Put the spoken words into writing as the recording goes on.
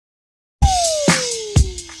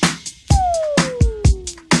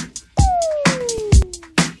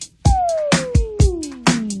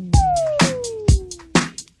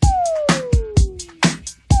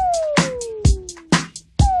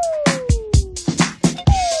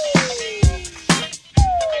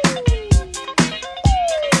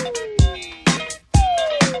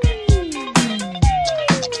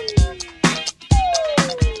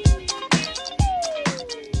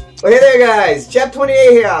Jeb28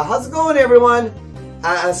 here. How's it going, everyone?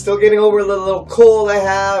 I'm still getting over a little cold I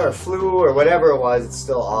have, or flu, or whatever it was. It's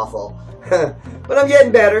still awful. But I'm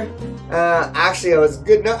getting better. Actually, I was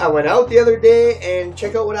good enough. I went out the other day and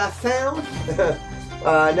check out what I found.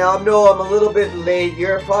 Now, I know I'm a little bit late.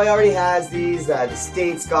 Europe probably already has these. The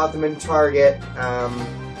States got them in Target.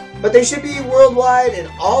 But they should be worldwide in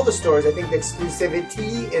all the stores. I think the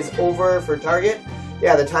exclusivity is over for Target.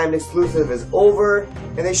 Yeah, the timed exclusive is over.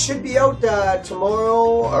 And they should be out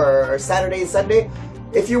tomorrow or Saturday, Sunday.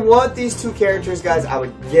 If you want these two characters, guys, I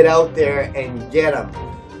would get out there and get them.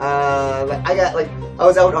 I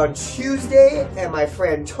was out on Tuesday, and my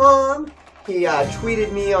friend Tom, he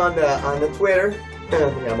tweeted me on the Twitter.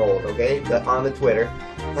 I'm old, okay? On the Twitter.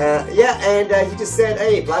 Yeah, and he just said,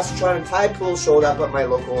 hey, Blastertron Tidepool showed up at my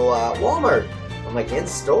local Walmart. I'm like, in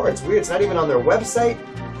store? It's weird. It's not even on their website.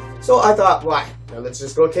 So I thought, why? Now let's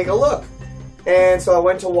just go take a look. And so I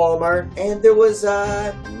went to Walmart, and there was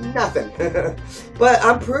nothing. But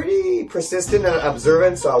I'm pretty persistent and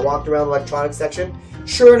observant, so I walked around the electronics section.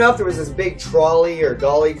 Sure enough, there was this big trolley or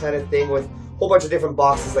dolly kind of thing with a whole bunch of different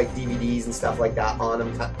boxes like DVDs and stuff like that on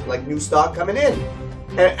them, like new stock coming in.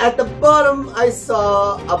 And at the bottom, I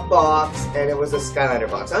saw a box, and it was a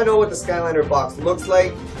Skylander box. I know what the Skylander box looks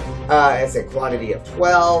like. It's a quantity of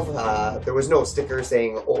 12. There was no sticker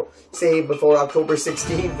saying, oh, save before October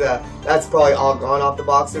 16th. That's probably all gone off the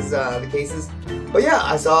boxes, the cases. But yeah,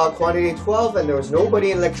 I saw a quantity of 12, and there was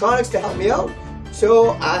nobody in electronics to help me out.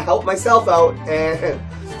 So I helped myself out, and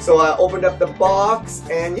so I opened up the box,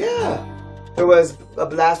 and yeah, there was a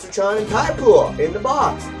Blastertron and Tidepool in the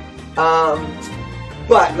box.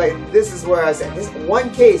 But like, this is where I said, this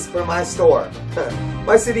one case for my store.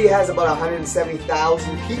 My city has about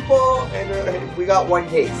 170,000 people, and we got one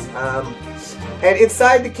case. And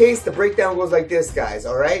inside the case, the breakdown goes like this, guys.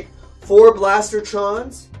 All right, 4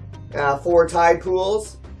 Blastertrons, 4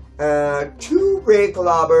 Tidepools, 2 Ray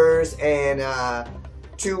Clobbers, and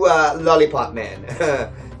 2 Lollipop Men.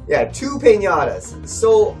 Yeah, 2 Pinatas.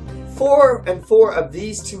 So 4 and 4 of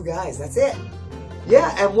these 2 guys. That's it.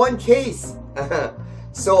 Yeah, and one case.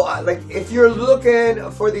 So, like, if you're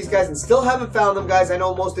looking for these guys and still haven't found them, guys, I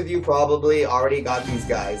know most of you probably already got these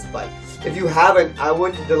guys, but if you haven't, I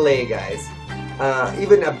wouldn't delay, guys.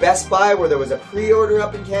 Even a Best Buy where there was a pre-order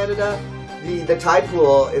up in Canada, the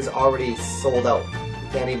Tidepool is already sold out. You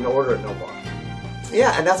can't even order it no more.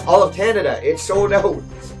 Yeah, and that's all of Canada. It's sold out.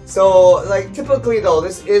 So, like, typically, though,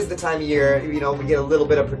 this is the time of year, you know, we get a little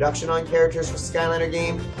bit of production on characters for Skylander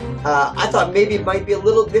game. I thought maybe it might be a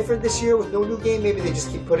little different this year with no new game. Maybe they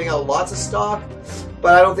just keep putting out lots of stock.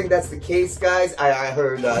 But I don't think that's the case, guys. I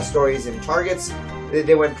heard stories in Targets.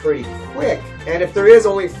 They went pretty quick. And if there is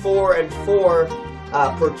only 4 and 4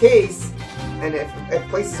 per case, and if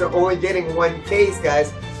places are only getting 1 case,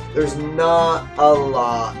 guys, there's not a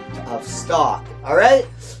lot of stock. Alright?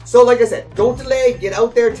 So, like I said, don't delay. Get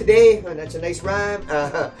out there today. Oh, that's a nice rhyme.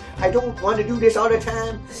 I don't want to do this all the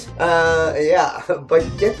time. Yeah, but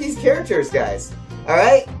get these characters, guys.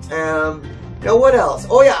 Alright? Now, what else?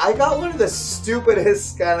 Oh, yeah, I got one of the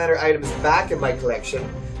stupidest Skylander items back in my collection.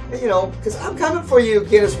 You know, because I'm coming for you,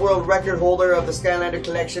 Guinness World Record holder of the Skylander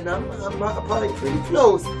collection. I'm probably pretty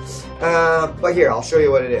close. But here, I'll show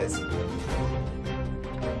you what it is.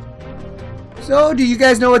 So, do you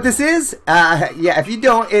guys know what this is? Yeah, if you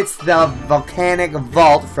don't, it's the volcanic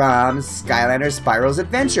vault from Skylanders Spyro's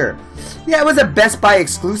Adventure. Yeah, it was a Best Buy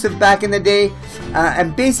exclusive back in the day.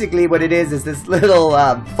 And basically what it is this little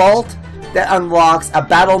vault that unlocks a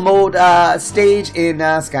battle mode stage in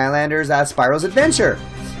Skylanders Spyro's Adventure.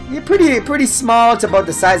 Yeah, pretty small. It's about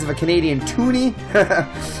the size of a Canadian toonie.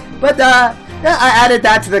 But yeah, I added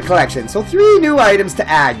that to the collection. So 3 new items to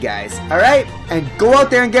add, guys. Alright? And go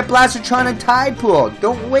out there and get Blastertron and Tidepool.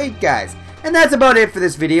 Don't wait, guys. And that's about it for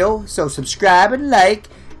this video. So subscribe and like.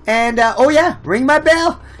 And, oh yeah, ring my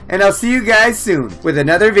bell. And I'll see you guys soon with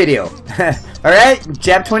another video. Alright?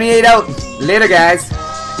 Jeb28 out. Later, guys.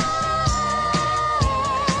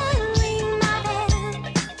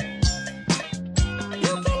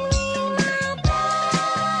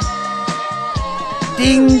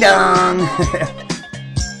 Ding dong!